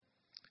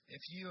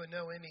If you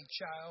know any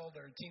child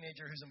or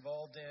teenager who's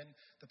involved in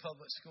the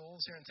public schools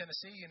here in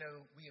Tennessee, you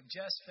know, we have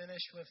just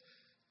finished with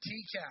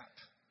TCAP.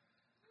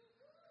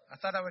 I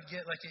thought I would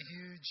get like a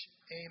huge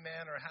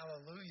amen or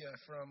hallelujah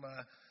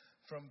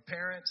from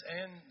parents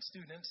and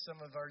students.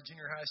 Some of our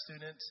junior high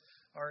students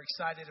are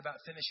excited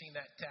about finishing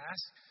that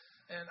task.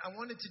 And I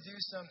wanted to do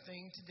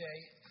something today.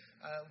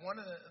 One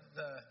of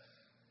the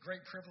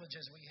great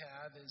privileges we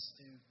have is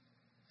to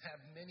have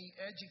many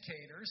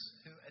educators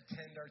who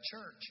attend our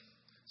church.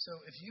 So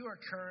if you are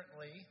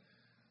currently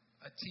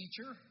a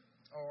teacher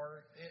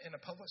or in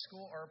a public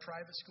school or a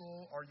private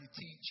school, or you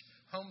teach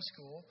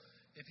homeschool,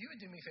 if you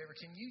would do me a favor,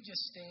 can you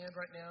just stand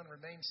right now and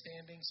remain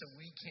standing so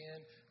we can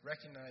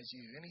recognize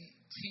you? Any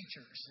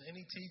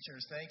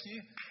teachers? Thank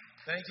you.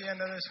 Thank you. I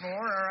know there's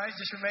more. All right,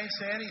 just remain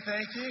standing.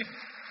 Thank you.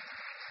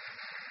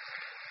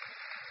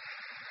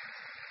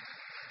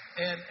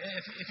 And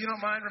if you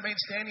don't mind, remain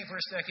standing for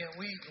a second.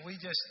 We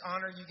just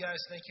honor you guys.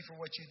 Thank you for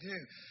what you do.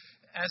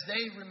 As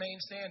they remain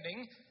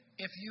standing,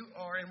 if you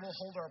are, and we'll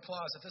hold our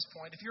applause at this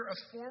point, if you're a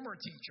former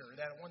teacher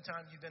that at one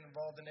time you've been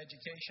involved in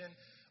education,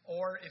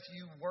 or if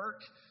you work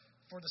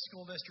for the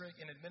school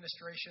district in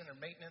administration or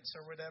maintenance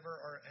or whatever,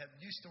 or have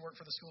used to work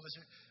for the school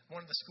district,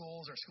 one of the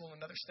schools or school in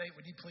another state,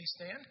 would you please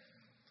stand?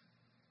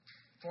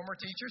 Former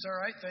teachers, all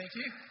right, thank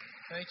you.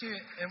 Thank you.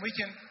 And we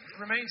can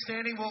remain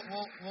standing. We'll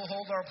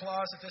hold our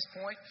applause at this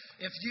point.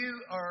 If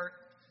you are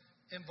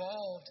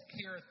involved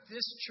here at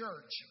this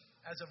church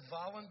as a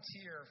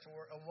volunteer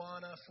for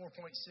Awana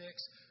 4.6,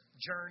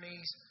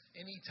 Journeys,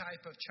 any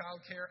type of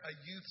childcare, a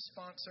youth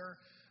sponsor,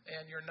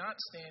 and you're not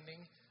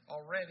standing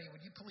already,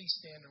 would you please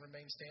stand and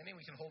remain standing?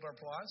 We can hold our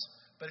applause.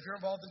 But if you're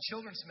involved in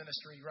children's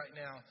ministry right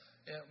now,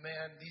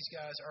 man, these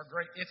guys are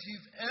great. If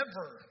you've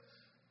ever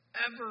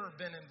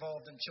been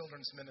involved in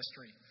children's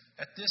ministry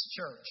at this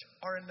church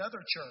or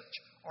another church,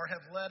 or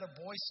have led a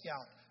Boy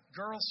Scout,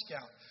 Girl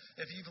Scout,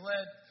 if you've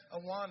led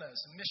Awanas,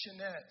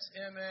 Missionettes,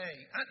 MA,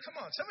 come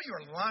on, some of you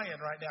are lying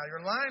right now.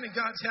 You're lying in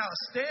God's house.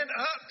 Stand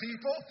up,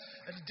 people.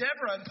 And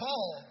Deborah and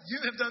Paul, you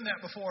have done that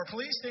before.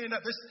 Please stand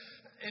up.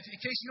 In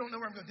case you don't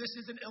know where I'm going, this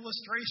is an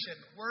illustration.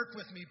 Work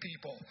with me,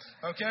 people.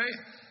 Okay?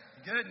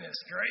 Goodness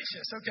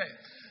gracious. Okay.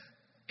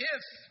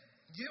 If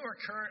you are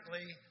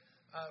currently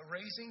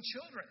raising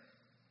children,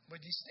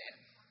 would you stand?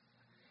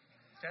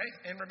 Okay?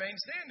 And remain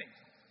standing.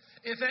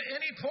 If at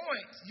any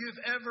point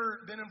you've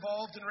ever been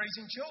involved in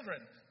raising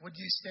children, would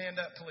you stand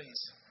up, please?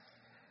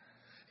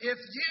 If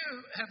you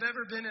have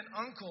ever been an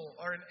uncle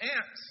or an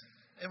aunt,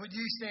 would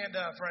you stand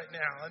up right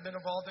now and been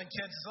involved in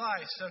kids'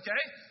 lives,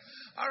 okay?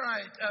 All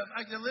right,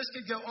 the list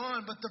could go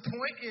on, but the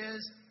point is,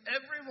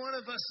 every one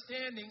of us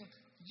standing,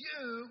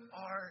 you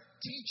are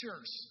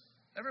teachers.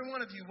 Every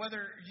one of you,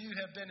 whether you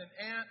have been an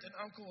aunt, an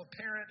uncle, a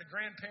parent, a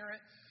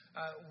grandparent,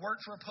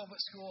 worked for a public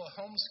school, a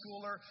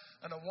homeschooler,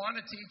 an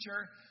Awana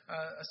teacher,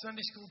 a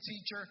Sunday school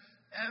teacher,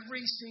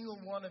 every single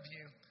one of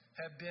you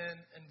have been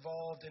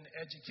involved in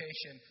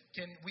education.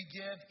 Can we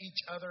give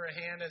each other a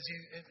hand as you,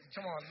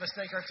 come on, let's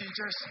thank our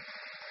teachers.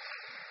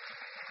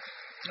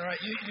 All right,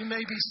 you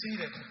may be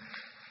seated.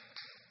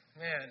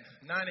 Man,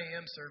 9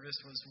 a.m. service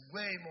was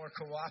way more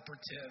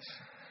cooperative.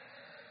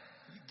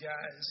 You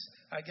guys,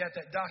 I got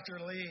that Dr.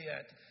 Lee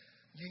at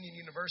Union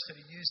University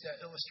used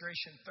that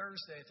illustration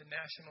Thursday at the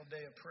National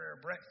Day of Prayer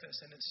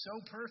breakfast, and it's so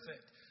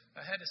perfect.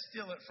 I had to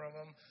steal it from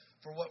him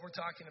for what we're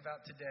talking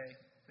about today,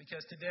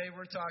 because today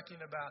we're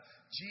talking about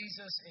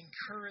Jesus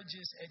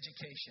encourages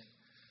education.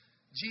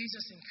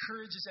 Jesus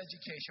encourages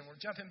education.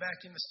 We're jumping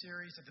back in the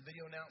series that the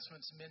video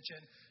announcements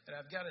mentioned, and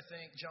I've got to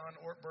thank John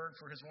Ortberg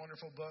for his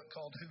wonderful book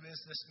called Who Is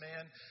This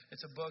Man?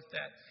 It's a book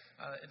that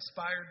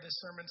inspired this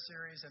sermon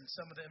series, and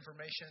some of the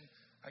information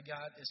I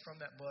got is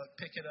from that book.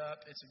 Pick it up.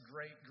 It's a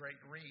great,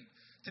 great read.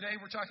 Today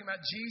we're talking about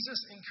Jesus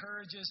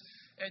encourages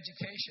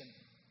education.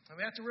 And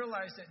we have to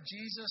realize that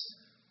Jesus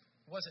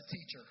was a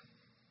teacher.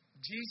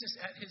 Jesus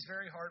at his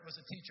very heart was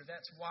a teacher.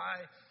 That's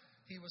why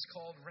he was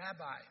called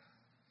Rabbi.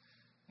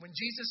 When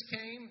Jesus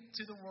came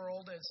to the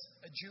world as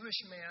a Jewish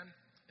man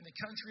in the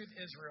country of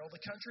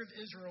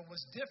Israel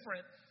was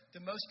different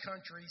than most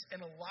countries in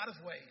a lot of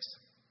ways.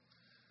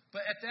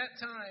 But at that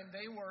time,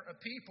 they were a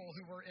people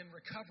who were in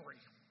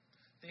recovery.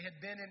 They had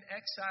been in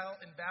exile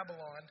in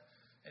Babylon,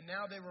 and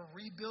now they were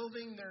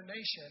rebuilding their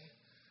nation,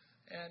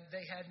 and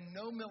they had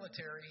no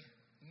military,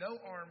 no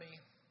army,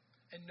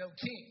 and no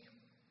king.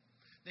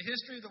 The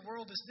history of the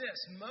world is this.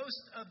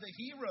 Most of the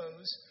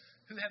heroes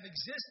who have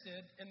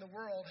existed in the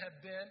world have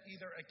been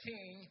either a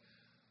king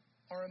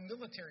or a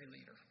military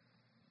leader.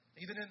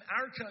 Even in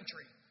our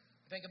country,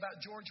 think about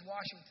George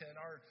Washington.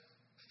 Our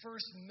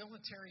first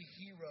military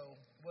hero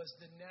was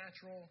the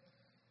natural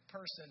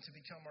person to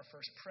become our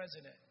first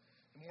president.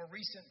 In more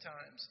recent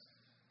times,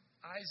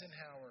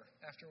 Eisenhower,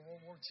 after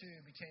World War II,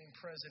 became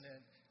president.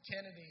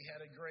 Kennedy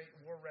had a great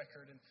war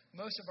record. And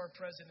most of our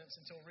presidents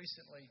until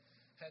recently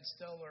had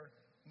stellar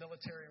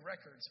military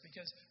records,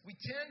 because we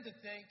tend to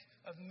think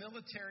of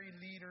military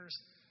leaders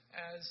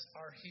as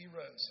our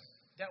heroes.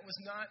 That was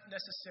not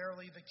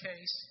necessarily the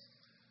case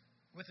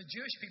with the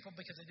Jewish people,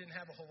 because they didn't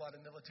have a whole lot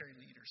of military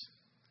leaders.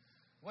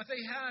 What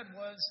they had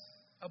was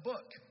a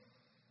book.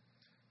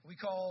 We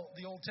call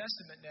the Old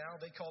Testament now,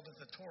 they called it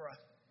the Torah.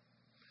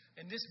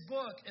 And this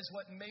book is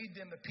what made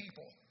them a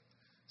people.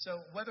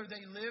 So whether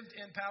they lived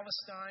in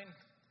Palestine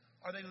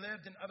or they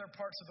lived in other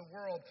parts of the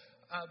world,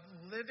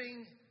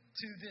 living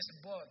to this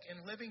book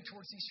and living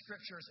towards these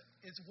scriptures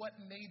is what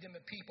made them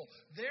a people.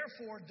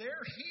 Therefore,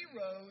 their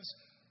heroes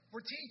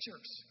were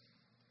teachers.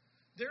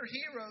 Their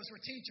heroes were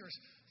teachers,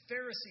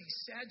 Pharisees,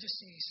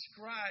 Sadducees,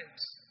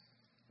 scribes,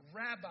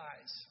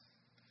 rabbis.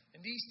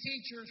 And these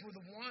teachers were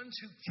the ones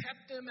who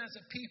kept them as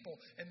a people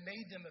and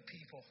made them a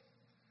people.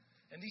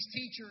 And these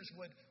teachers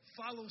would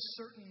follow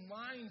certain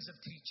lines of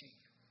teaching.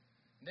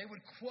 And they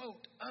would quote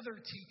other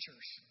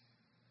teachers.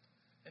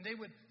 And they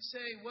would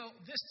say, well,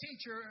 this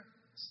teacher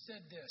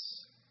said this.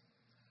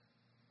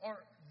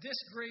 Or this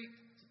great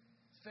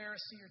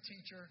Pharisee or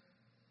teacher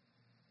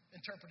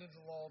interpreted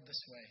the law this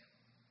way.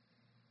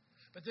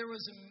 But there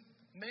was a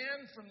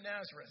man from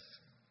Nazareth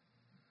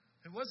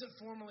who wasn't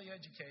formally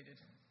educated,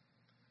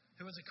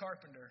 who was a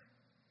carpenter.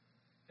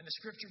 And the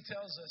scripture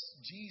tells us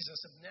Jesus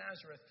of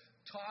Nazareth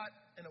taught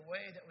in a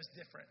way that was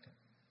different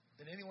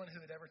than anyone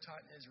who had ever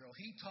taught in Israel.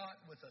 He taught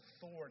with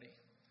authority,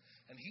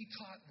 and he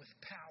taught with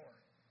power.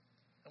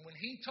 And when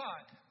he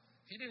taught,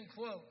 he didn't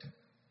quote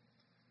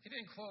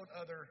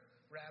other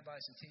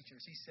rabbis and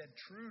teachers. He said,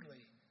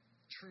 truly,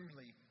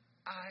 truly,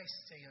 I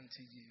say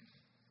unto you,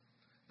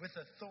 with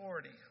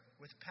authority,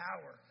 with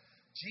power.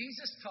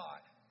 Jesus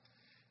taught,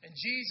 and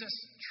Jesus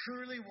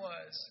truly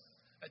was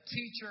a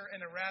teacher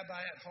and a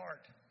rabbi at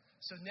heart.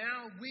 So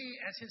now we,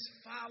 as his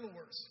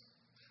followers,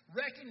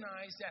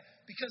 recognize that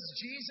because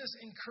Jesus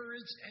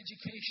encouraged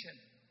education,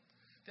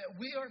 that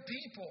we are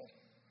people,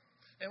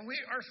 and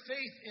our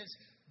faith is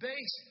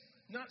based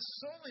not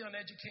solely on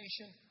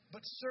education,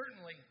 but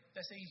certainly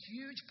that's a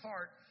huge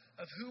part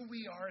of who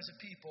we are as a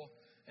people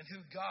and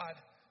who God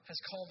has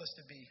called us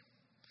to be.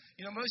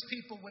 You know, most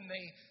people when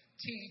they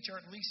teach, or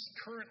at least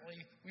currently,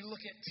 we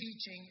look at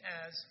teaching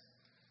as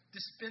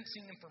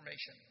dispensing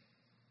information.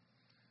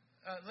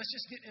 Let's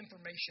just get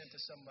information to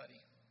somebody.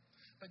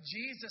 But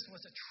Jesus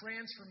was a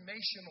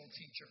transformational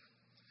teacher.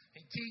 He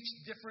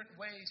taught different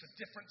ways with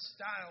different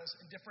styles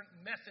and different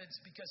methods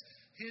because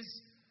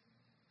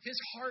his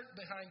heart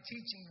behind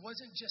teaching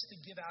wasn't just to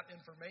give out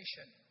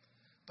information,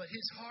 but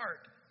his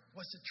heart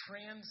was to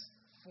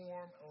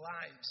transform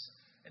lives.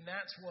 And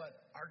that's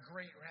what our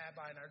great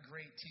rabbi and our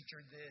great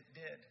teacher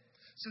did.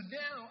 So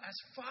now, as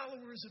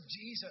followers of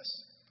Jesus,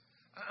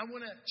 I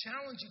want to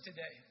challenge you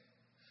today.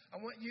 I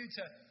want you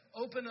to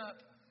open up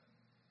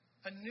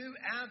a new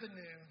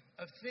avenue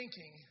of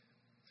thinking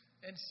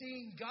and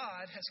seeing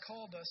God has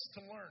called us to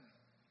learn.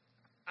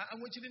 I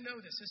want you to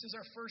know this. This is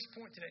our first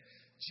point today.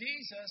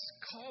 Jesus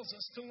calls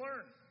us to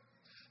learn.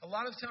 A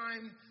lot of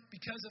time,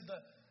 because of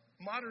the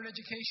modern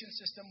education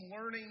system,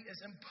 learning is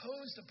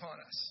imposed upon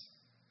us.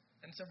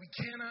 And so we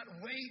cannot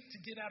wait to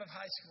get out of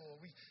high school.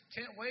 We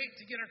can't wait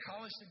to get our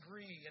college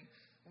degree. And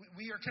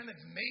we are kind of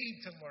made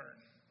to learn.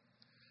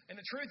 And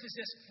the truth is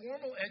this,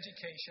 formal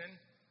education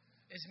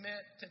is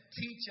meant to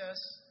teach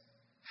us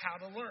how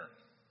to learn.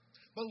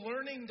 But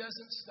learning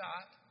doesn't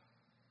stop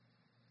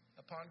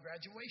upon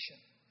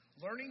graduation.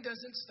 Learning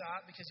doesn't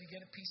stop because you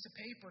get a piece of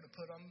paper to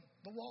put on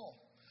the wall.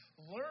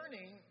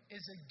 Learning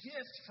is a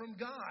gift from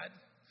God,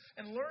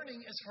 and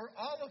learning is for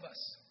all of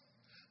us.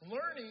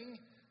 Learning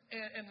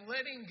and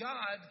letting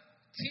God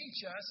teach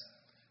us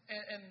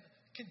and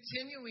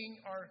continuing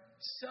our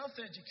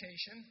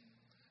self-education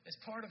is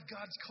part of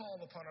God's call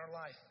upon our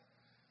life.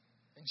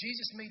 And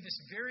Jesus made this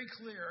very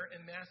clear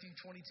in Matthew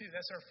 22.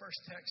 That's our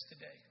first text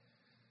today.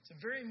 It's a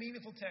very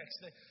meaningful text.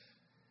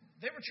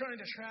 They were trying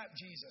to trap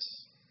Jesus.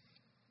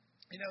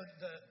 You know,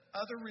 the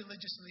other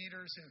religious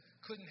leaders who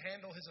couldn't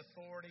handle his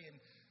authority and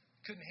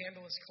couldn't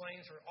handle his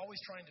claims were always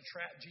trying to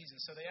trap Jesus.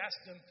 So they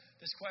asked him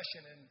this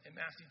question in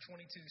Matthew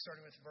 22,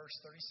 starting with verse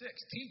 36.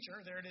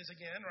 Teacher, there it is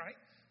again, right?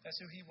 That's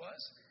who he was.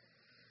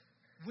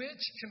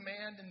 Which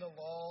command in the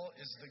law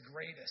is the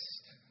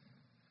greatest?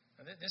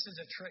 Now, this is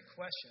a trick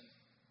question.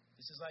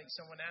 This is like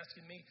someone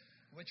asking me,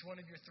 which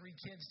one of your 3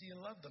 kids do you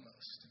love the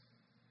most?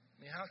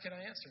 I mean, how can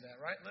I answer that,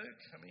 right,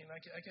 Luke? I mean, I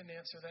can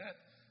answer that.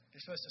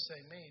 You're supposed to say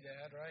me,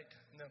 Dad, right?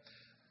 No,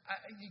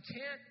 you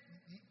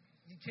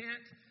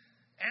can't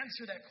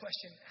answer that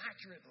question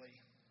accurately,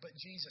 but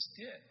Jesus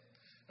did.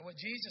 And what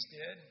Jesus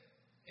did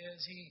is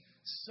he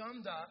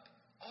summed up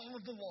all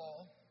of the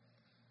law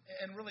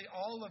and really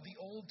all of the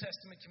Old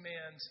Testament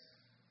commands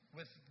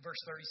with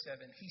verse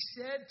 37. He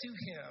said to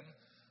him,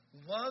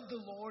 love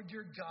the Lord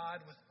your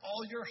God with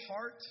all your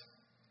heart,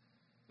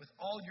 with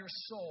all your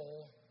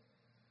soul,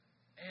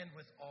 and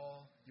with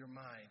all your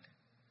mind.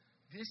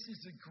 This is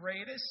the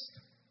greatest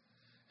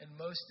and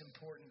most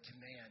important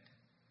command.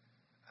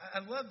 I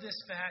love this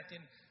fact,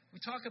 and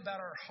we talk about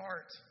our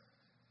heart,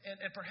 and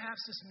perhaps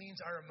this means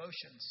our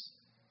emotions.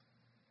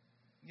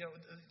 You know,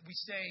 we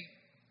say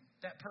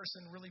that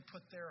person really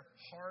put their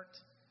heart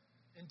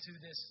into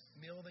this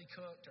meal they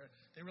cooked, or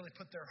they really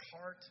put their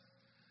heart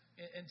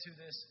into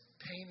this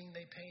painting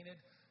they painted.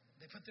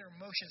 They put their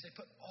emotions, they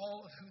put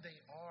all of who they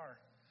are.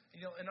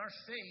 You know, in our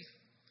faith,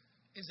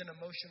 is an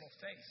emotional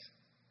faith.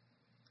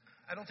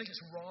 I don't think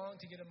it's wrong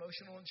to get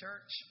emotional in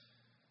church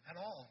at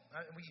all.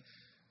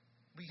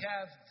 We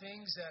have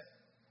things that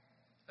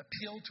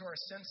appeal to our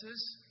senses,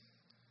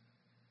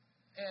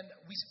 and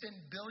we spend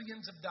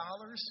billions of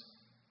dollars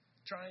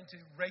trying to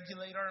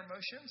regulate our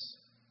emotions,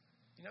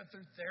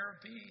 through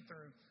therapy,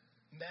 through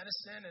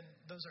medicine, and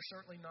those are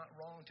certainly not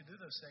wrong to do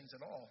those things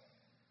at all.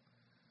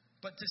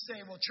 But to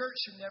say, well, church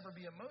should never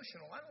be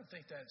emotional, I don't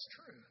think that's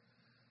true.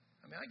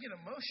 I get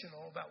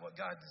emotional about what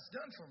God has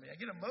done for me. I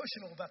get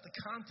emotional about the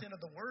content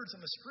of the words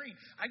on the screen.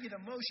 I get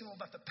emotional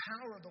about the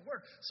power of the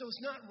word. So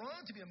it's not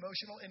wrong to be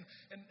emotional. In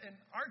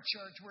our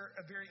church, we're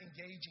a very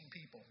engaging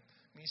people.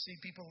 You see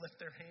people lift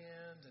their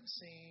hands and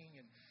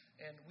sing,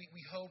 and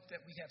we hope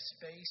that we have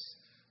space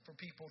for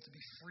people to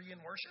be free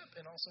in worship,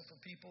 and also for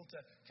people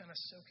to kind of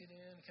soak it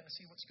in, kind of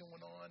see what's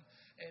going on.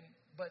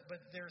 But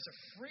there's a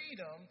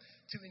freedom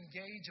to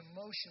engage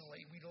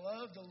emotionally. We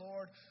love the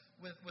Lord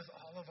with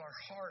all of our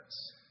hearts.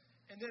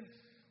 And then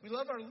we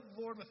love our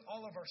Lord with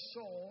all of our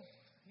soul.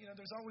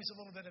 There's always a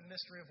little bit of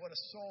mystery of what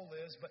a soul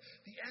is, but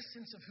the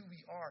essence of who we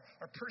are,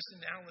 our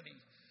personality,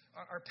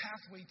 our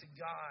pathway to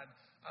God,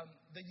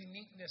 the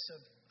uniqueness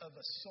of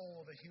a soul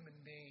of a human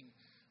being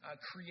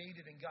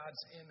created in God's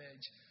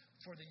image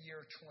for the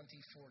year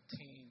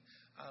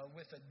 2014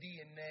 with a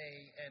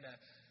DNA and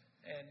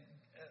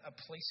a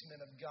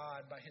placement of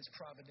God by his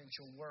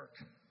providential work.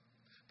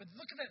 But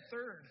look at that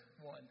third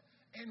one,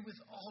 and with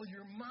all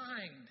your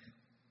mind.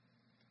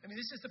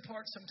 This is the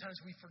part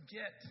sometimes we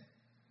forget.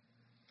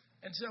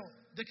 And so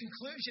the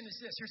conclusion is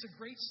this. Here's a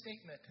great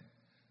statement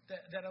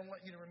that I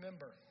want you to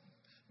remember.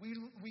 We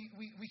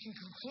can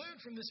conclude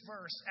from this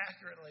verse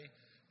accurately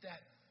that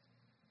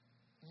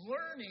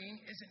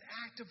learning is an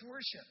act of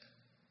worship.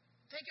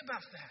 Think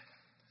about that.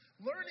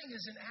 Learning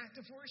is an act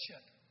of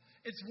worship.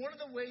 It's one of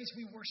the ways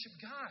we worship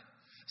God.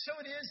 So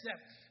it is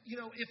that,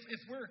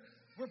 if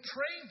we're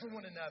praying for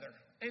one another,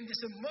 and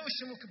this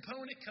emotional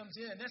component comes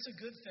in, that's a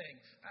good thing.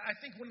 I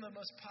think one of the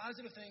most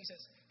positive things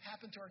that's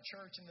happened to our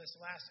church in this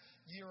last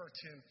year or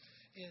two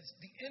is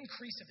the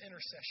increase of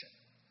intercession.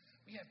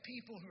 We have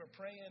people who are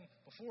praying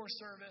before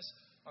service,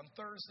 on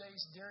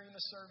Thursdays, during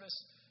the service,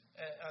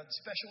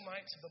 special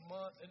nights of the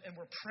month, and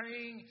we're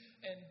praying,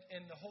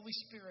 and the Holy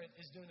Spirit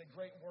is doing a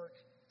great work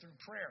through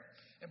prayer.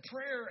 And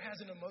prayer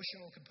has an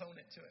emotional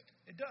component to it.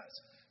 It does,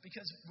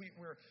 because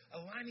we're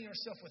aligning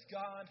ourselves with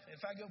God.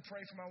 If I go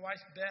pray for my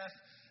wife, Beth,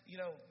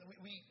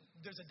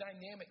 there's a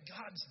dynamic.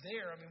 God's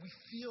there. We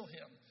feel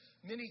him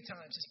many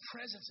times. His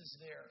presence is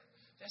there.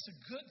 That's a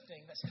good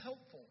thing. That's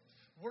helpful.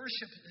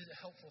 Worship is a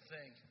helpful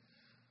thing.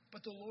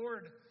 But the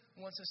Lord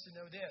wants us to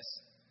know this.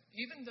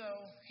 Even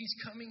though he's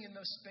coming in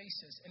those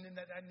spaces and in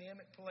that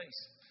dynamic place,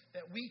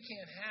 that we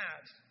can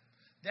have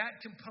that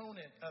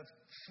component of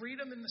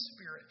freedom in the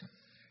Spirit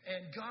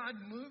and God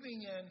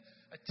moving in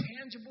a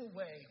tangible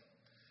way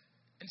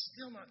and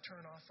still not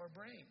turn off our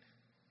brain.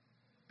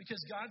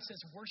 Because God says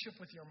worship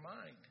with your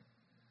mind.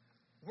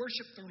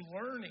 Worship through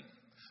learning.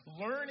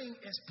 Learning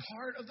is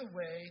part of the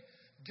way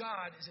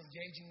God is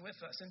engaging with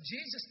us. And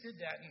Jesus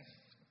did that. And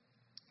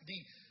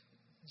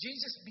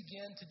Jesus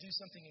began to do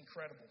something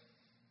incredible.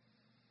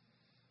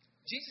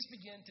 Jesus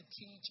began to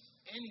teach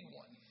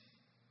anyone.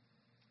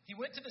 He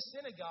went to the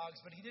synagogues,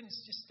 but he didn't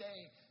just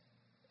stay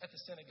at the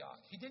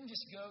synagogue. He didn't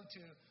just go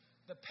to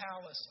the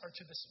palace or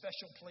to the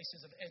special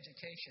places of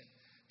education.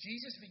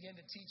 Jesus began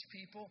to teach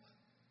people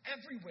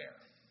everywhere.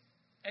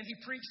 And he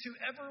preached to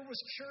whoever was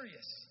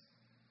curious.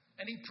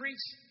 And he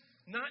preached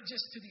not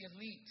just to the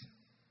elite.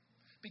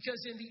 Because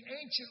in the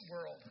ancient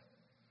world,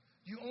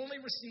 you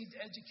only received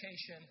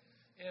education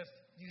if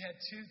you had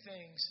two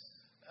things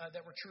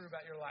that were true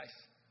about your life.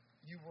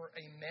 You were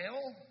a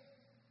male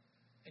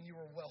and you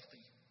were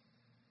wealthy.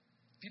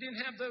 If you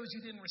didn't have those,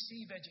 you didn't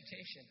receive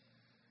education.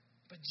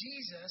 But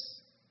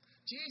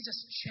Jesus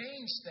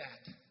changed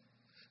that,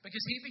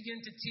 because he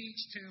began to teach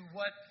to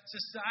what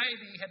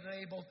society had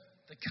labeled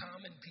the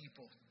common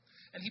people.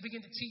 And he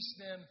began to teach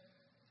them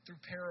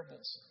through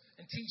parables,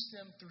 and teach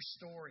them through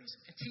stories,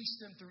 and teach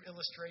them through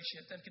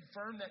illustration, and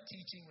confirm that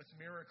teaching with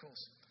miracles.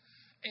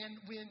 And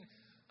when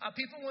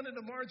people wanted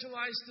to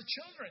marginalize the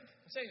children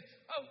and say,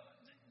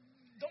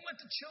 don't let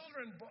the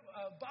children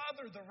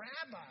bother the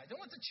rabbi.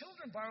 Don't let the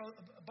children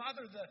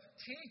bother the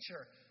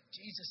teacher.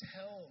 Jesus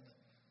held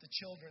the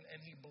children and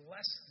he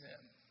blessed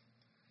them.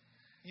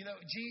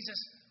 Jesus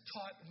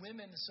taught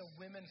women, so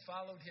women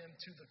followed him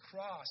to the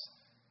cross,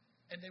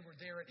 and they were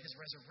there at his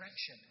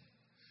resurrection.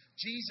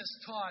 Jesus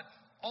taught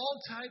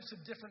all types of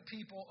different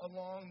people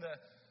along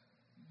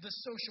the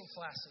social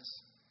classes.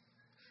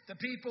 The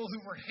people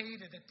who were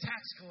hated, the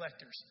tax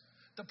collectors,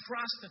 the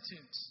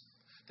prostitutes,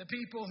 the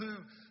people who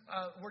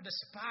were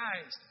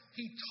despised.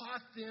 He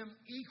taught them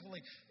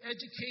equally.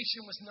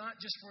 Education was not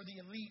just for the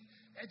elite.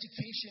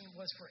 Education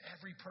was for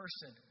every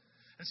person.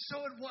 And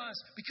so it was,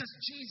 because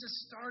Jesus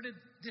started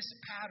this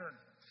pattern.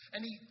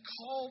 And he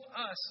called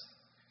us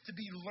to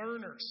be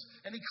learners.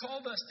 And he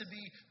called us to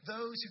be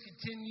those who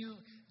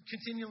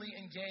continually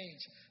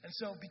engage. And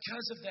so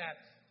because of that,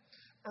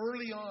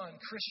 early on,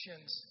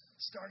 Christians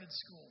started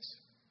schools.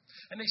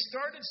 And they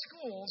started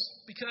schools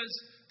because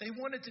they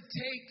wanted to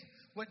take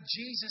what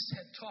Jesus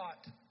had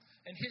taught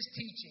and his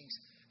teachings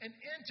and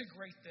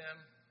integrate them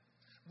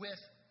with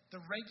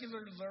the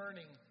regular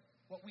learning,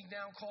 what we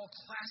now call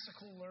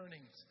classical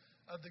learnings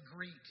of the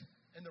Greek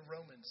and the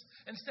Romans.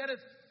 Instead of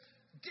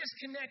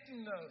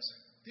disconnecting those,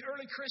 the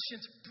early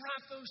Christians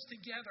brought those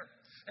together.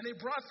 And they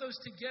brought those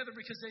together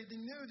because they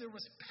knew there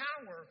was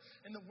power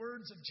in the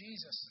words of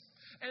Jesus.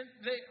 And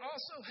they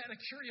also had a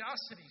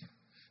curiosity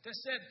that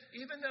said,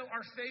 even though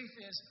our faith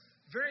is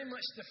very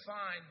much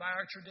defined by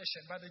our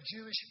tradition, by the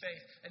Jewish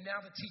faith, and now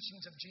the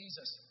teachings of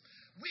Jesus,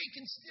 we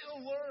can still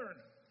learn.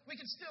 We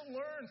can still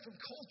learn from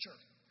culture.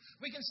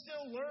 We can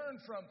still learn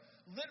from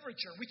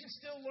literature. We can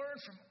still learn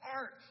from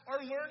art.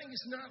 Our learning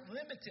is not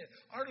limited.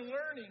 Our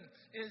learning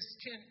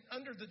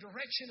under the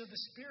direction of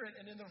the Spirit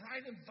and in the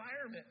right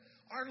environment,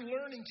 our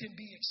learning can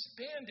be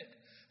expanded.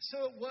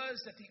 So it was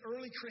that the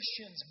early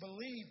Christians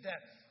believed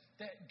that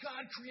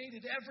God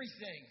created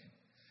everything.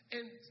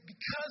 And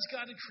because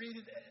God had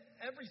created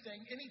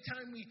everything,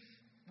 anytime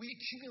we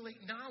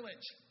accumulate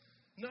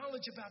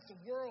knowledge about the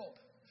world,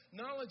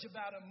 knowledge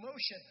about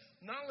emotion,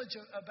 knowledge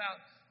about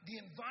the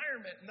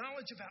environment,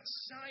 knowledge about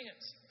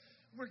science,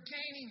 we're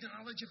gaining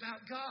knowledge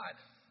about God.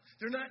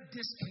 They're not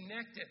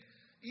disconnected.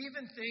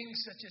 Even things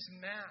such as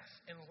math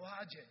and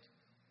logic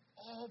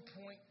all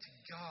point to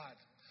God,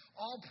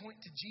 all point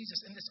to Jesus.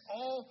 And this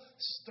all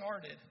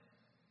started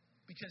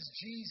because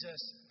Jesus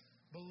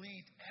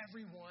believed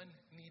everyone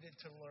needed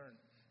to learn.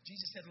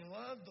 Jesus said,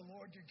 love the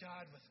Lord your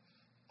God with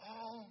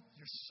all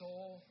your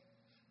soul,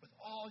 with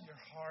all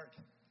your heart,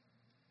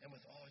 and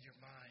with all your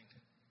mind.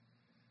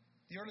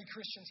 The early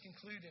Christians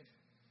concluded,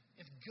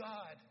 if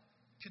God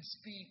could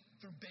speak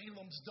through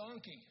Balaam's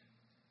donkey,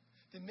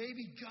 then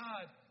maybe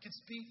God could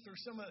speak through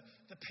some of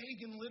the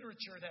pagan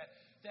literature that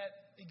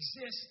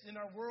exists in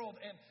our world,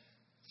 and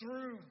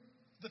through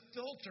the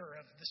filter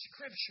of the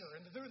Scripture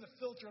and through the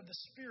filter of the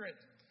Spirit,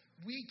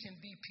 we can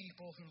be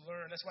people who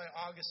learn. That's why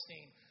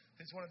Augustine,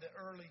 who's one of the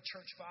early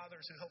church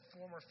fathers who helped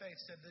form our faith,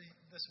 said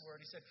this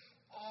word. He said,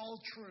 all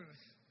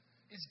truth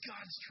is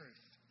God's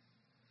truth.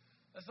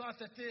 The thought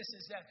that this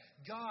is that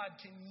God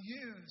can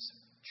use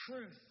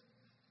truth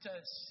to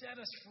set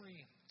us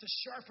free, to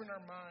sharpen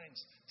our minds,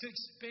 to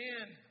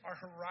expand our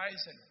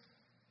horizon,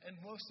 and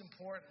most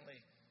importantly,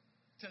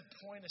 to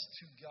point us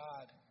to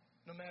God,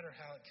 no matter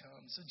how it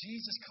comes. So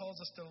Jesus calls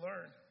us to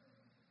learn.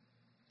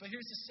 But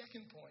here's the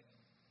second point.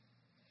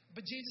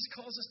 But Jesus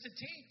calls us to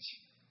teach.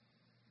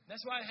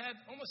 That's why I had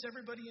almost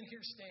everybody in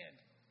here stand.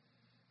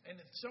 And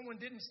if someone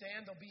didn't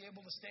stand, they'll be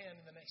able to stand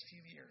in the next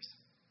few years.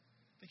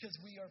 Because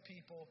we are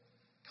people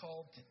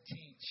called to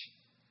teach.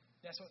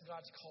 That's what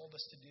God's called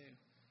us to do.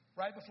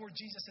 Right before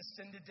Jesus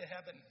ascended to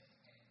heaven,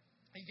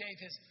 he gave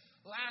his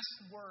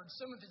last words,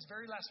 some of his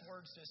very last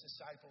words to his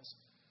disciples.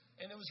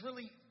 And it was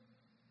really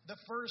the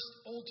first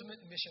ultimate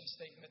mission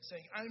statement,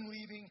 saying, I'm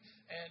leaving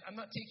and I'm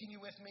not taking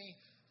you with me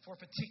for a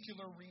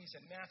particular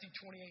reason. Matthew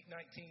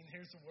 28:19,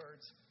 here's the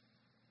words.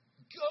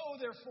 Go,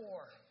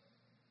 therefore,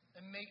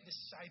 and make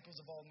disciples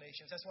of all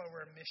nations. That's why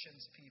we're a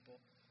missions people.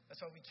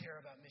 That's why we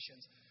care about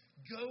missions.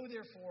 Go,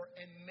 therefore,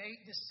 and make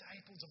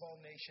disciples of all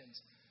nations,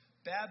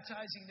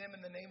 baptizing them in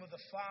the name of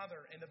the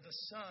Father and of the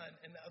Son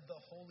and of the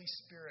Holy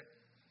Spirit.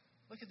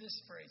 Look at this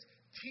phrase.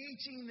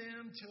 Teaching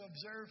them to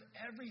observe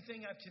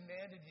everything I've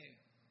commanded you.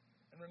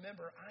 And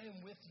remember, I am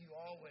with you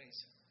always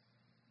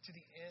to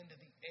the end of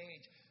the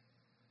age.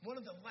 One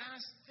of the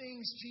last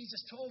things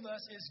Jesus told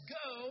us is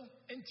go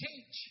and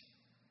teach.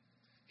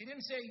 He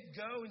didn't say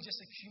go and just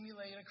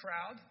accumulate a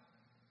crowd.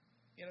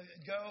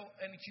 Go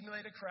and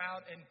accumulate a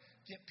crowd and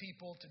get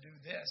people to do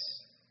this,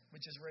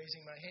 which is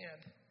raising my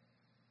hand.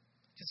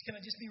 Because can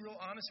I just be real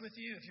honest with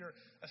you? If you're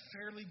a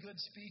fairly good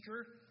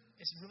speaker,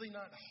 it's really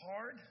not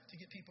hard to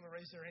get people to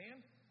raise their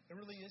hand. It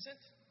really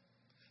isn't.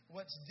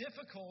 What's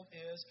difficult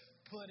is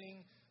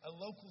putting a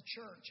local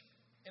church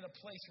in a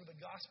place where the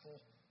gospel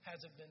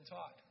hasn't been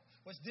taught.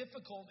 What's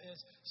difficult is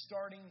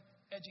starting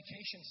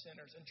education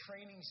centers and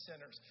training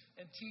centers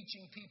and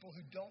teaching people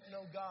who don't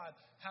know God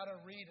how to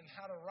read and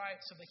how to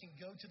write so they can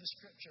go to the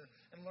Scripture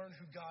and learn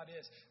who God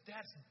is.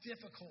 That's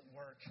difficult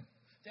work.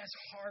 That's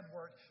hard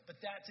work, but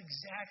that's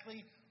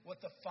exactly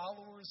what the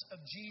followers of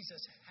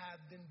Jesus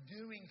have been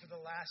doing for the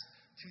last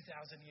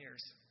 2,000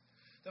 years.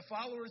 The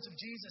followers of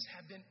Jesus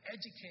have been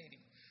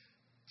educating,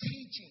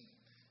 teaching.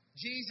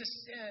 Jesus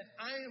said,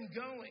 I am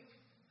going.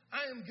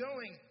 I am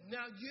going.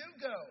 Now you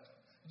go.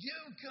 You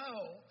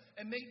go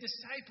and make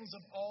disciples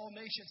of all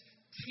nations,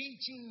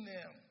 teaching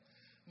them,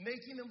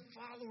 making them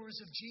followers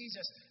of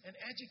Jesus. And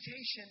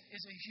education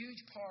is a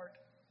huge part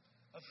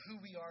of who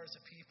we are as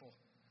a people.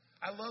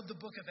 I love the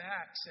book of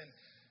Acts. And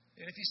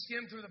if you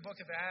skim through the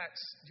book of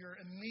Acts, you're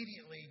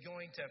immediately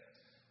going to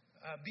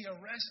be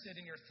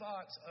arrested in your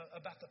thoughts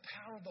about the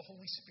power of the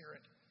Holy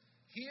Spirit.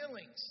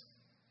 Healings,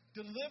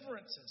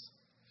 deliverances,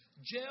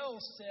 jail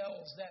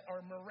cells that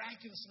are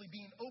miraculously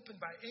being opened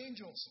by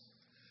angels.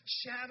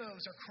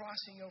 Shadows are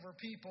crossing over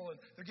people, and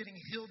they're getting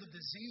healed of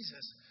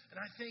diseases. And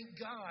I thank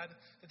God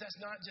that that's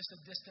not just a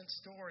distant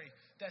story.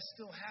 That's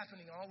still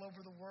happening all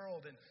over the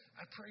world. And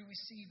I pray we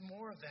see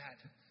more of that,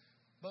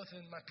 both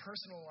in my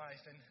personal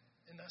life and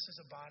in us as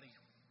a body.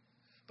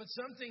 But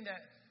something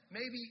that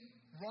maybe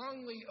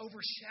wrongly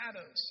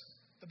overshadows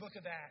the book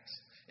of Acts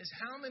is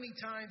how many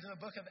times in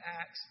the book of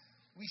Acts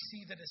we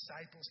see the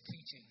disciples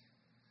teaching.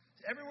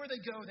 Everywhere they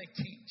go, they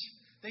teach.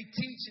 They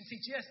teach and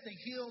teach. Yes, they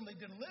heal and they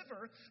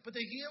deliver, but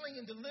the healing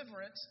and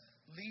deliverance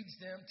leads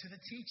them to the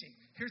teaching.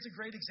 Here's a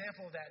great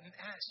example of that in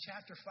Acts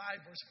chapter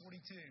 5, verse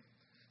 42.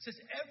 It says,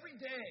 every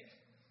day,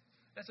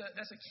 that's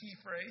a key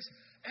phrase,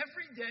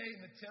 every day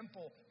in the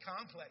temple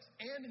complex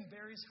and in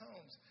various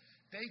homes,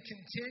 they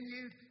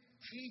continued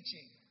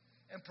teaching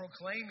and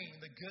proclaiming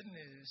the good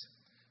news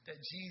that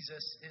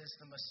Jesus is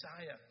the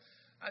Messiah.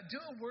 Do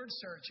a word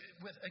search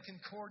with a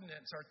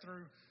concordance or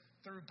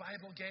through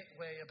Bible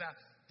Gateway about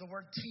the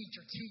word teach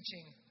or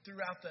teaching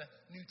throughout the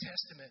New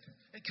Testament.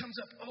 It comes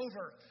up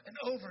over and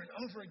over and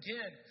over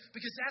again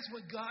because that's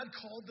what God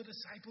called the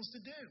disciples to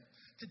do.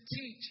 To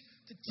teach,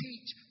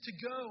 to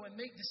go and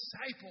make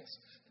disciples.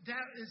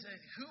 That is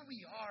who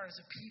we are as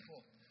a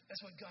people.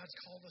 That's what God's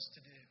called us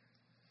to do.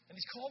 And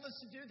He's called us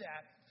to do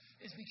that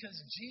is because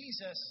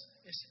Jesus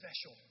is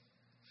special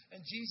and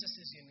Jesus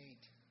is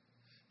unique.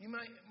 You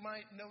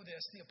might know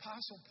this. The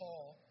Apostle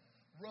Paul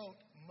wrote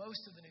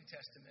most of the New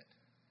Testament.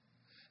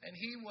 And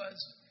he was,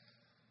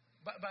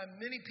 by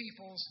many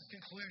people's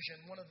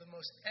conclusion, one of the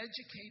most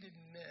educated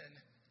men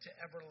to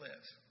ever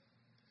live.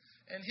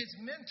 And his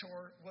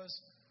mentor was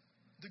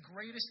the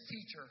greatest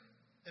teacher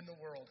in the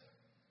world.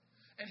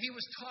 And he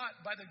was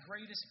taught by the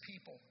greatest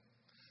people.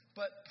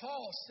 But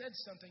Paul said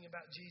something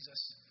about Jesus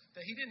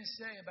that he didn't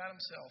say about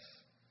himself.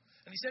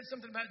 And he said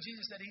something about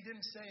Jesus that he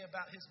didn't say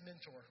about his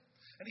mentor.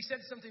 And he said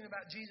something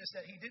about Jesus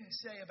that he didn't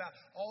say about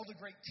all the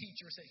great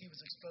teachers that he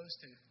was exposed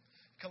to.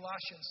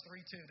 Colossians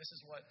 3:2, this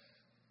is what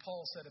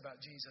Paul said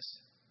about Jesus.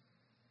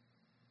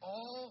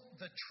 All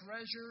the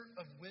treasure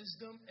of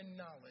wisdom and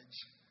knowledge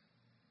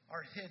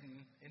are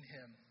hidden in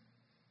him.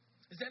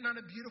 Is that not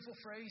a beautiful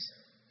phrase?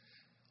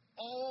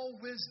 All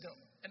wisdom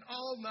and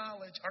all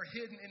knowledge are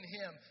hidden in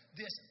him,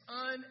 this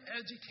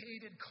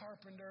uneducated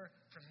carpenter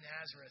from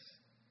Nazareth.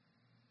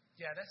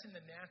 Yeah, that's in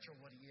the natural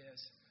what he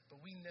is. But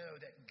we know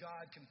that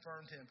God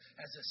confirmed him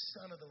as the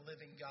Son of the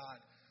living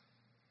God.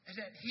 And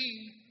that he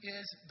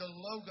is the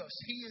Logos.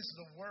 He is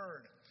the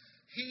Word.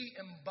 He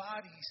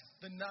embodies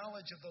the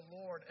knowledge of the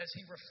Lord as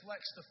he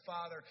reflects the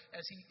Father,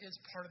 as he is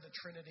part of the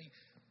Trinity.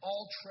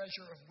 All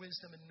treasure of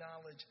wisdom and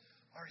knowledge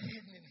are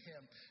hidden in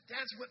him.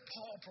 That's what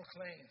Paul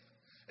proclaimed.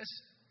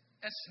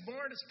 As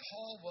smart as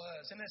Paul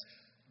was, and as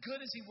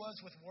good as he was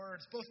with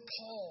words, both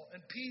Paul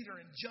and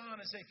Peter and John,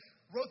 as they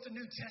wrote the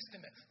New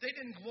Testament, they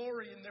didn't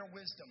glory in their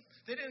wisdom.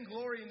 They didn't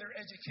glory in their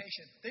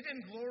education. They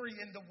didn't glory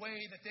in the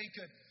way that they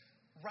could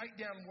write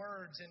down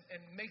words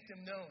and make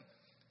them known.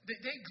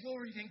 They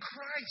gloried in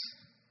Christ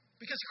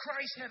because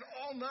Christ had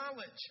all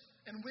knowledge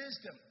and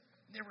wisdom.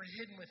 And they were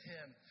hidden with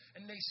him.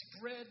 And they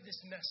spread this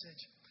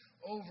message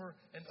over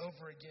and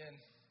over again.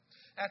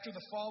 After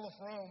the fall of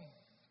Rome,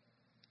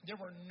 there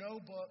were no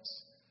books.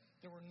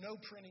 There were no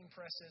printing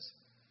presses.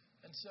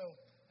 And so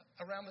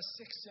around the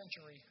 6th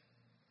century,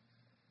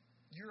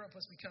 Europe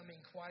was becoming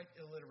quite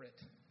illiterate.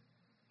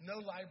 No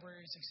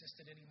libraries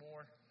existed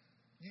anymore.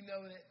 You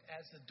know it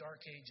as the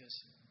Dark Ages.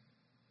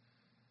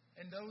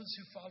 And those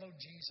who followed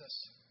Jesus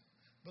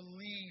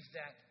believed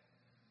that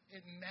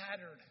it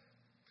mattered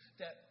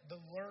that the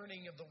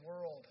learning of the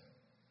world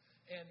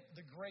and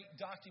the great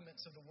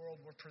documents of the world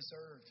were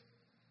preserved.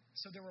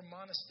 So there were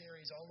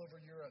monasteries all over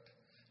Europe.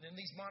 And in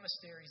these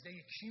monasteries, they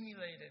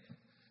accumulated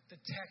the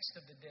text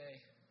of the day.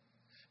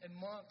 And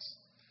monks,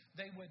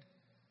 they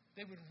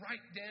would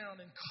write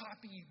down and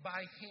copy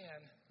by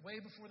hand,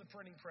 way before the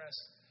printing press.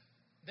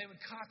 They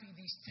would copy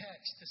these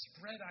texts to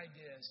spread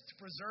ideas, to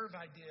preserve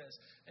ideas.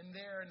 And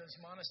there in those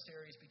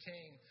monasteries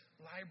became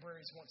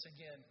libraries once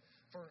again.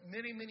 For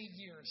many, many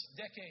years,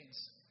 decades,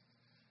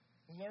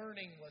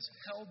 learning was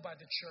held by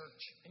the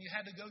church. And you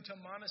had to go to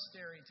a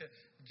monastery to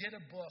get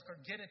a book or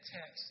get a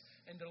text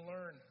and to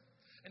learn.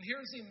 And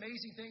here's the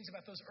amazing things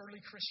about those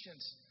early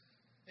Christians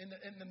in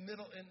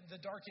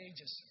the Dark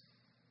Ages.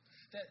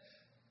 That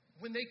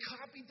when they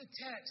copied the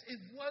text,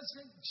 it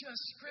wasn't just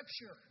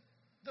Scripture,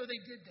 though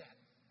they did that.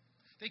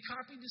 They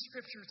copied the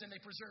Scriptures and they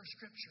preserved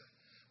Scripture.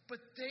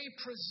 But they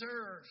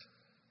preserved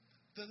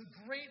the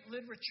great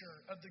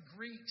literature of the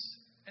Greeks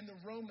and the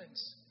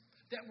Romans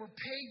that were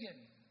pagan,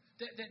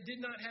 that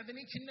did not have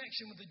any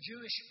connection with the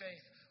Jewish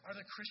faith or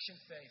the Christian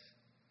faith.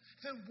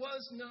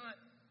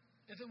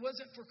 If it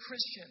wasn't for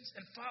Christians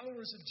and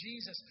followers of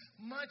Jesus,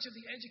 much of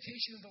the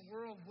education of the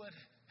world would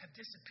have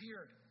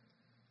disappeared.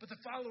 But the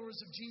followers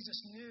of Jesus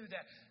knew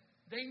that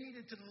they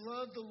needed to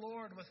love the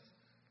Lord with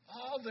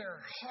all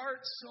their heart,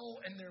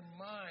 soul, and their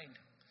mind.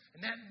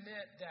 And that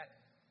meant that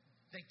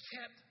they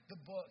kept the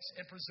books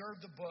and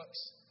preserved the books,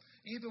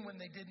 even when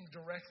they didn't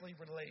directly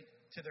relate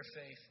to their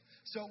faith.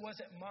 So it was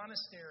that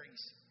monasteries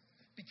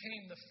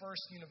became the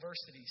first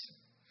universities.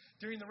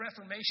 During the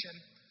Reformation,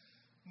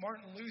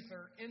 Martin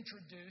Luther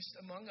introduced,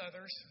 among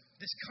others,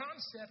 this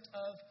concept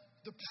of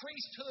the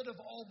priesthood of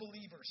all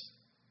believers.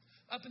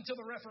 Up until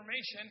the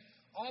Reformation,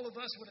 all of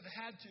us would have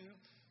had to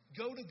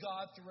go to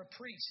God through a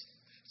priest.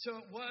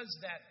 So it was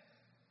that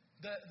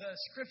the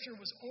Scripture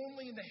was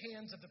only in the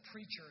hands of the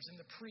preachers and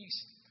the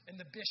priests and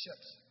the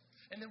bishops.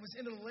 And it was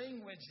in a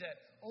language that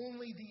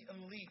only the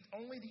elite,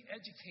 only the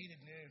educated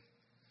knew.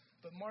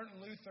 But Martin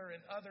Luther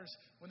and others,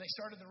 when they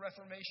started the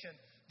Reformation,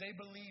 they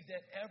believed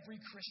that every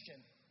Christian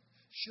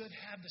should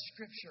have the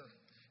Scripture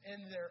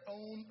in their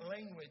own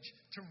language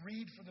to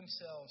read for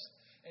themselves.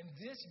 And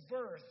this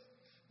birthed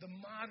the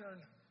modern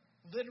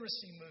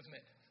literacy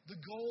movement, the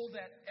goal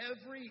that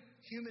every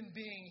human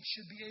being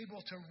should be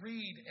able to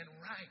read and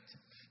write.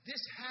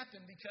 This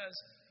happened because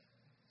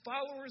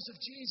followers of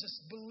Jesus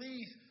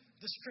believed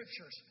the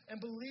Scriptures and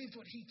believed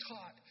what He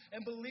taught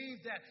and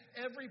believed that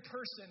every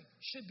person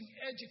should be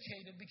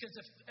educated, because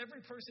if every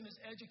person is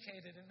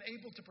educated and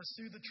able to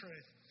pursue the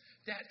truth,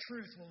 that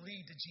truth will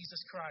lead to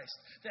Jesus Christ.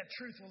 That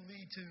truth will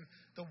lead to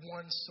the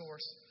one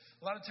source.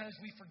 A lot of times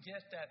we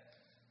forget that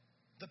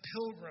the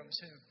pilgrims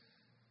who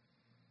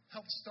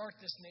helped start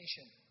this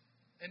nation,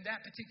 and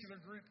that particular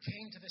group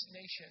came to this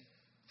nation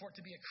for it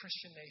to be a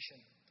Christian nation,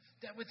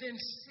 that within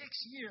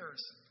 6 years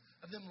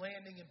of them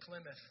landing in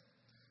Plymouth,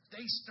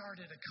 they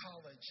started a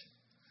college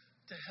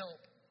to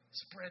help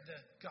spread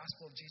the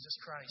gospel of Jesus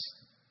Christ.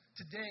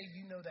 Today,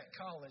 you know that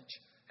college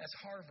as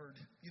Harvard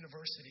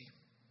University.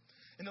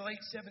 In the late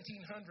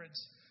 1700s,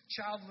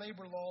 child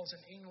labor laws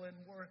in England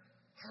were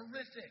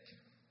horrific.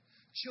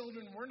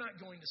 Children were not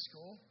going to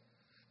school.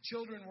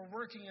 Children were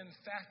working in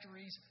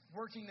factories,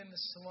 working in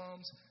the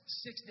slums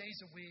 6 days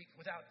a week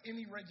without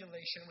any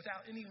regulation,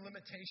 without any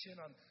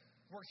limitation on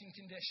working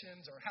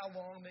conditions or how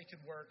long they could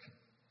work.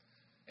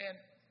 And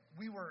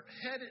we were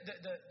headed,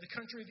 the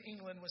country of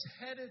England was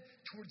headed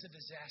towards a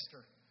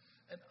disaster,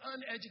 an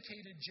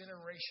uneducated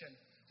generation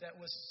that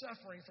was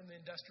suffering from the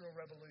Industrial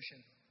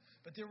Revolution.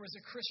 But there was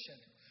a Christian,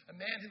 a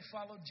man who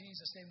followed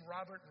Jesus named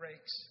Robert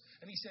Raikes,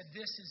 and he said,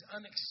 this is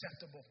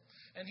unacceptable.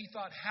 And he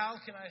thought, how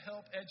can I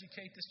help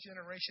educate this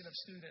generation of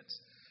students?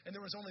 And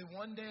there was only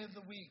one day of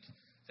the week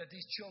that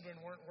these children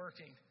weren't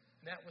working,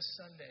 and that was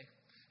Sunday.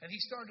 And he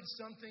started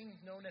something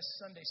known as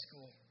Sunday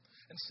school.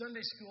 And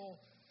Sunday school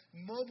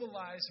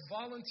mobilized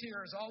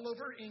volunteers all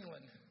over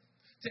England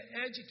to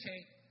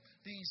educate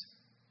these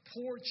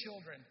poor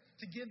children,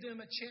 to give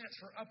them a chance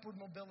for upward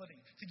mobility,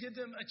 to give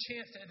them a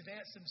chance to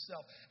advance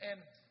themselves. And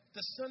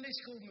the Sunday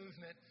school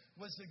movement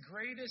was the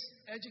greatest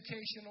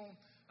educational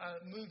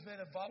movement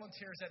of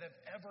volunteers that have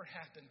ever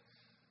happened.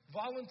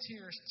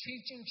 Volunteers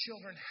teaching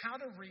children how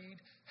to read,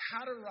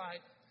 how to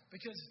write,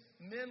 because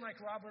men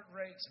like Robert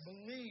Raikes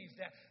believed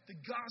that the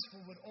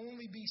gospel would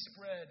only be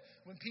spread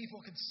when people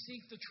could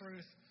seek the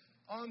truth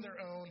on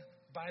their own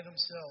by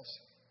themselves.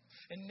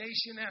 And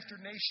nation after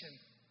nation,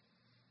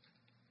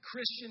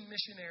 Christian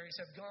missionaries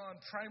have gone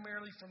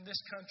primarily from this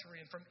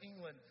country and from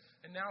England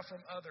and now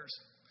from others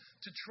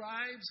to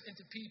tribes and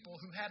to people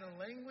who had a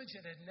language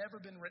that had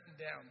never been written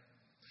down,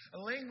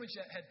 a language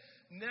that had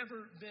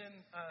never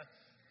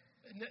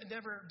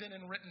been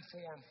in written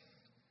form.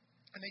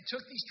 And they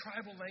took these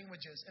tribal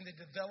languages and they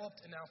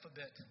developed an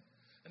alphabet,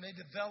 and they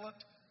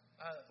developed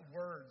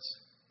words,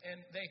 and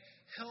they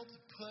helped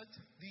put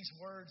these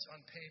words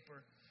on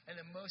paper. And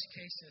in most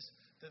cases,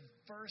 the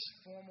first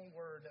formal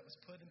word that was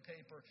put in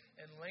paper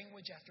in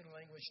language after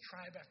language,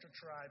 tribe after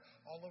tribe,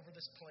 all over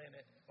this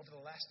planet over the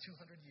last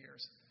 200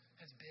 years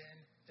has been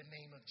the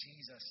name of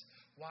Jesus.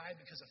 Why?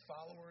 Because the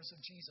followers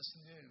of Jesus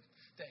knew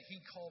that He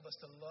called us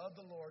to love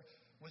the Lord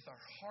with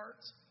our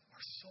hearts,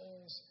 our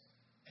souls,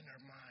 and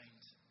our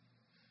minds.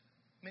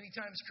 Many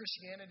times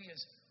Christianity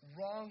is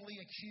wrongly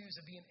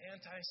accused of being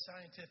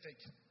anti-scientific.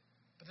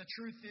 But the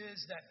truth is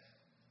that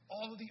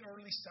all of the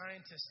early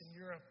scientists in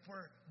Europe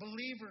were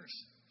believers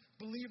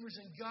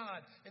in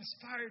God,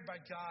 inspired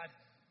by God.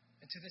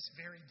 And to this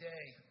very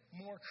day,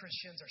 more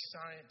Christians are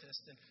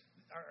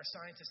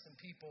scientists than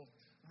people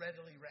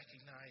readily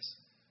recognize,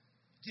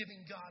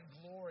 giving God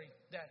glory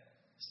that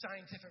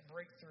scientific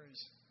breakthroughs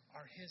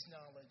are His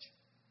knowledge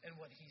and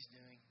what He's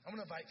doing. I'm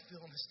going to invite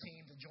Phil and his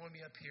team to join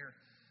me up here.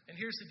 And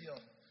here's the deal.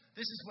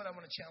 This is what I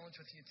want to challenge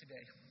with you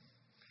today.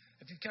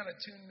 If you kind of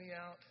tune me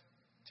out,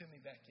 tune me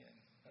back in,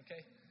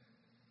 okay?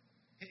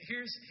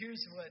 Here's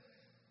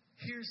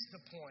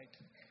the point.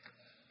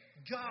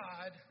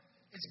 God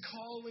is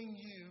calling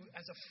you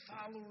as a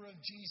follower of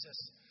Jesus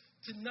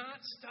to not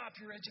stop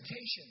your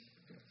education,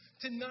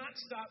 to not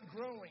stop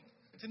growing,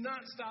 to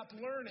not stop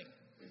learning.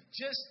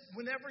 Just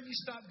whenever you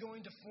stop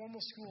going to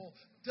formal school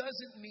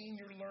doesn't mean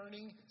your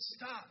learning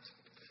stopped.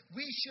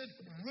 We should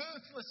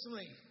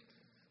ruthlessly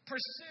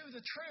pursue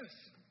the truth.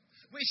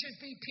 We should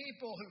be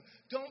people who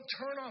don't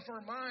turn off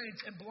our minds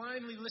and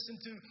blindly listen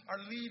to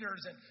our leaders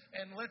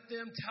and let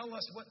them tell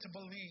us what to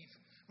believe.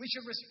 We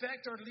should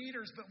respect our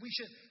leaders, but we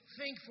should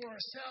think for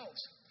ourselves.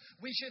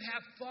 We should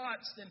have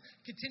thoughts and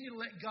continue to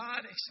let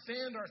God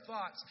expand our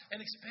thoughts and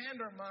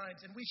expand our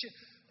minds. And we should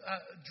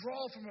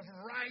draw from a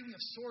variety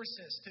of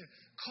sources to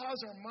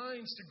cause our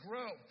minds to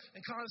grow and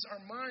cause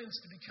our minds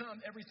to become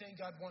everything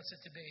God wants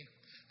it to be.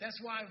 That's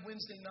why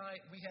Wednesday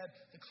night we had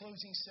the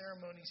closing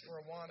ceremonies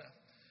for Awana.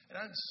 And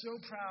I'm so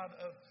proud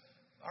of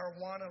our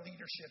Awana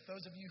leadership,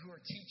 those of you who are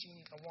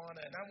teaching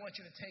Awana. And I want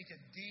you to take a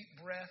deep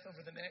breath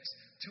over the next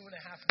 2.5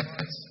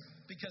 months,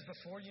 because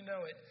before you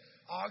know it,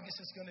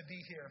 August is going to be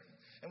here.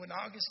 And when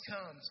August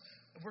comes,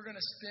 we're going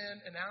to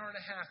spend an hour and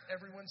a half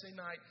every Wednesday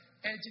night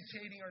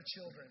educating our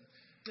children,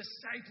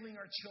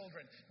 discipling our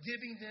children,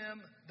 giving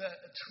them the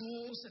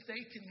tools that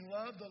they can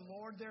love the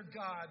Lord their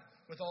God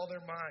with all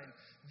their mind.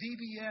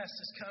 VBS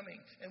is coming,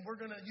 and we're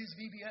going to use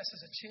VBS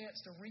as a chance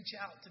to reach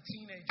out to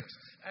teenagers.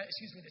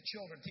 To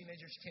children.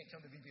 Teenagers can't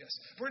come to VBS.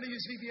 We're going to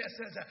use VBS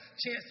as a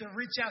chance to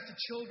reach out to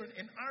children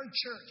in our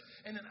church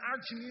and in our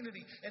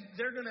community, and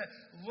they're going to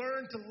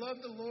learn to love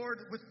the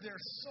Lord with their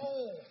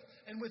soul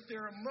and with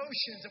their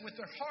emotions and with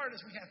their heart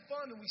as we have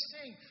fun and we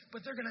sing,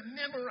 but they're going to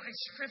memorize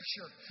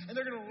Scripture, and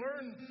they're going to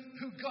learn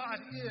who God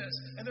is,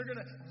 and they're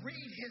going to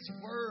read His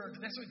Word.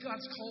 That's what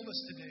God's called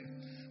us to do.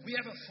 We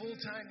have a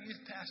full-time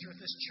youth pastor at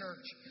this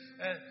church,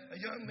 a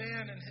young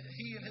man, and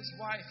he and his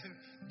wife who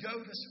go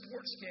to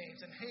sports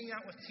games and hang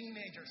out with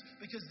teenagers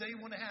because they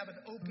want to have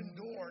an open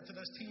door to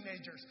those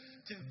teenagers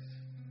to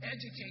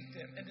educate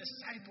them and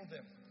disciple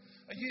them.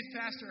 A youth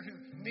pastor who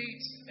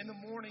meets in the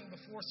morning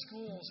before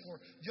schools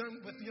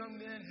with young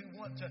men who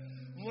want to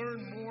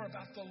learn more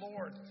about the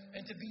Lord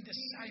and to be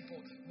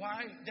discipled.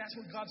 Why? That's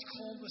what God's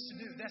called us to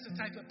do. That's the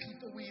type of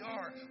people we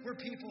are. We're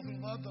people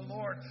who love the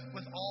Lord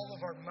with all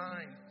of our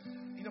mind.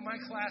 You know, my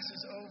class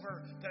is over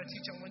that I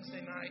teach on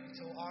Wednesday night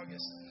until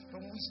August.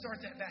 But when we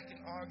start that back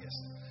in August,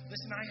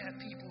 listen, I have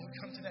people who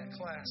come to that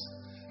class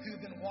who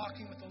have been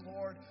walking with the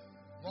Lord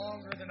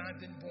longer than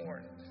I've been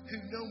born, who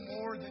know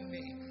more than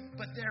me,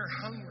 but they're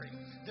hungry.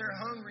 They're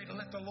hungry to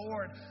let the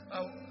Lord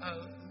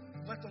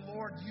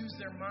use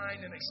their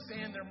mind and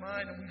expand their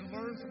mind, and we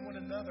learn from one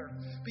another,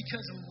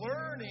 because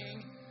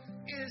learning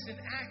is an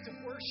act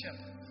of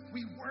worship.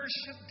 We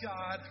worship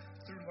God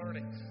through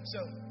learning. So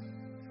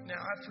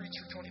now I've preached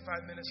for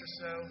 25 minutes or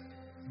so,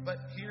 but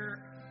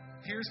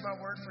here's my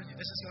word for you.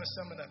 This is going to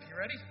sum it up. You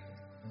ready?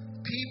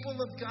 People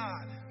of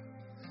God,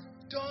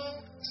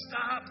 don't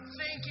stop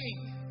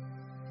thinking.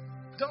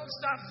 Don't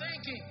stop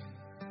thinking.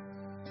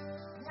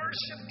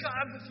 Worship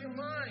God with your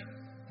mind.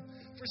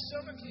 For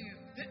some of you,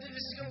 this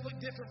is going to look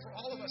different for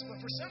all of us, but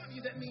for some of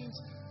you, that means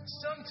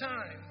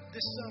sometime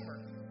this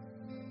summer,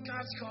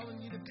 God's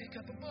calling you to pick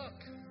up a book.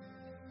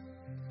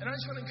 And I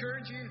just want to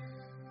encourage you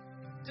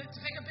to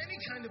pick up any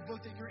kind of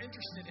book that you're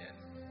interested in.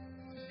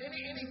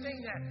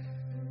 Anything that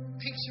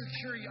piques your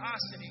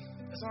curiosity,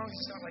 as long as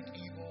it's not like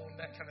evil and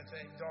that kind of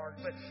thing,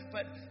 dark. But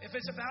if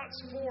it's about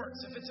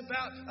sports, if it's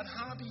about a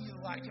hobby you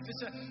like, if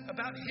it's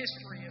about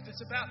history, if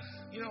it's about,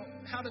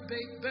 how to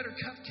bake better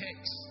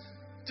cupcakes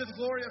to the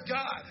glory of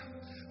God,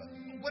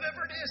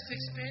 whatever it is to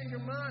expand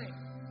your mind,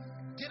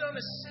 get on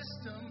a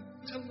system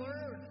to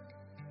learn.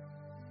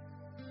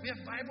 We have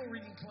Bible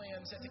reading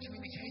plans at the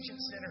Communication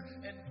Center.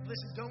 And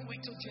listen, don't wait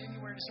till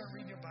January to start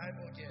reading your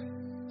Bible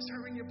again.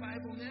 Start reading your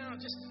Bible now,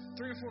 just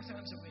 3 or 4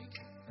 times a week.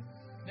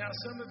 Now,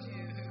 some of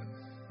you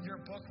you're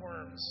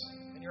bookworms,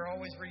 and you're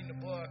always reading a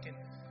book, and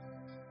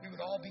we would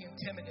all be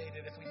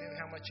intimidated if we knew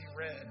how much you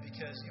read,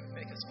 because you would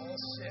make us all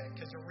sick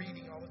because you're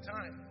reading all the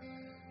time.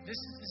 This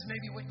is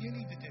maybe what you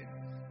need to do.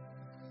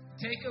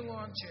 Take a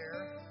lawn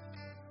chair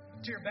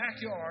to your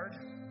backyard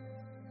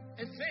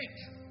and think.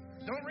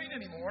 Don't read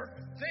anymore.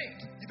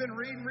 Think. You've been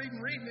reading,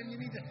 and you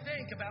need to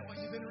think about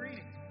what you've been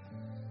reading.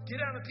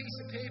 Get out a piece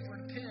of paper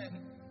and a pen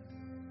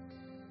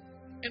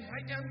and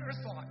write down your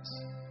thoughts.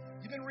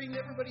 You've been reading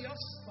everybody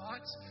else's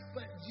thoughts,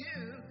 but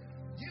you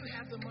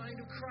have the mind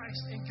of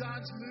Christ, and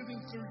God's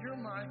moving through your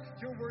mind.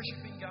 You're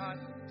worshiping God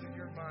through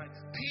your mind.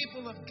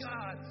 People of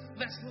God,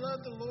 let's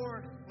love the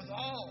Lord with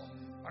all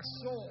our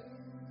soul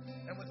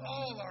and with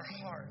all our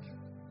heart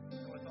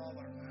and with all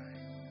our mind.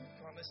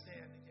 Come on, let's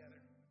stand.